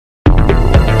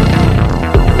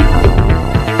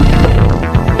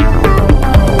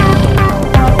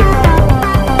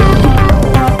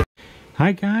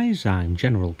Hi guys, I'm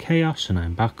General Chaos and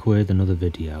I'm back with another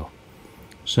video.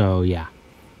 So yeah,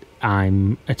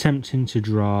 I'm attempting to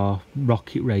draw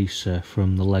Rocket Racer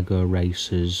from the Lego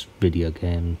Racers video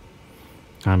game.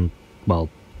 And, well,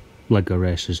 Lego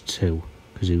Racers 2,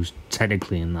 because he was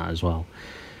technically in that as well.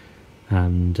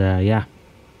 And yeah.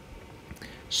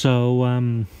 So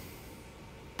I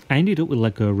ended up with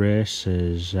Lego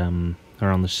Racers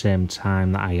around the same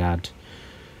time that I had,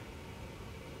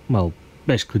 well,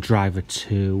 basically Driver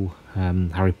 2,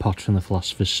 Harry Potter and the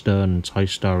Philosopher's Stone, and Toy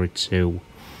Story 2,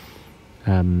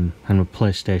 and with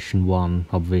PlayStation 1,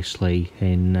 obviously,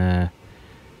 in, I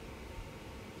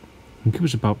think it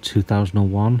was about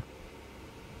 2001.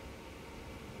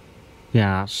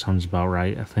 Yeah, that sounds about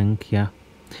right, I think, yeah.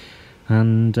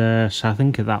 And so I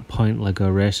think at that point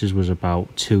Lego Racers was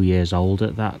about 2 years old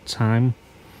at that time.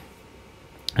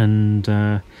 And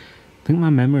I think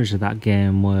my memories of that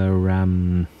game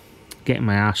were getting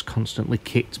my ass constantly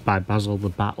kicked by Basil the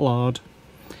Batlord,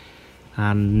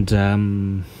 and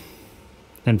then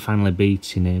finally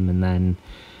beating him. And then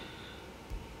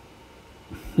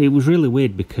it was really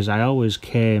weird because I always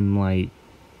came like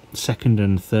second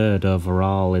and third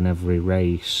overall in every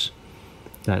race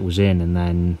that it was in, and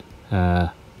then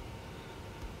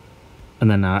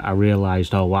I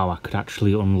realised, oh wow, I could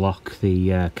actually unlock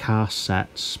the car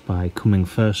sets by coming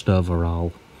first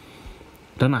overall.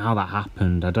 I don't know how that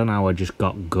happened. I don't know how I just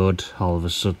got good all of a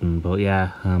sudden, but yeah,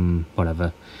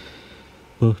 whatever.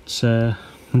 But I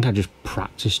think I just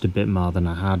practiced a bit more than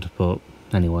I had, but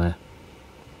anyway.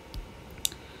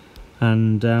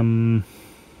 And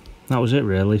that was it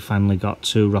really. Finally got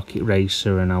to Rocket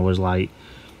Racer and I was like,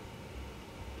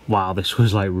 wow, this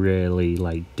was like really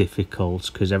like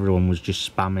difficult because everyone was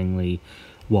just spamming the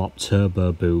Warp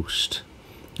Turbo Boost.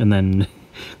 And then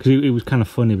because it was kind of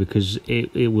funny because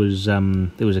it was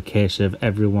a case of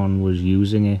everyone was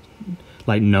using it,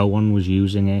 like no one was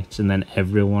using it, and then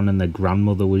everyone and their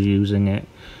grandmother was using it,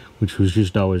 which was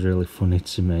just always really funny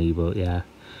to me. But yeah,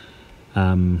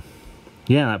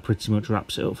 yeah, that pretty much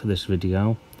wraps it up for this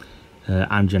video.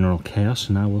 I'm General Chaos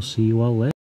and I will see you all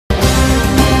later.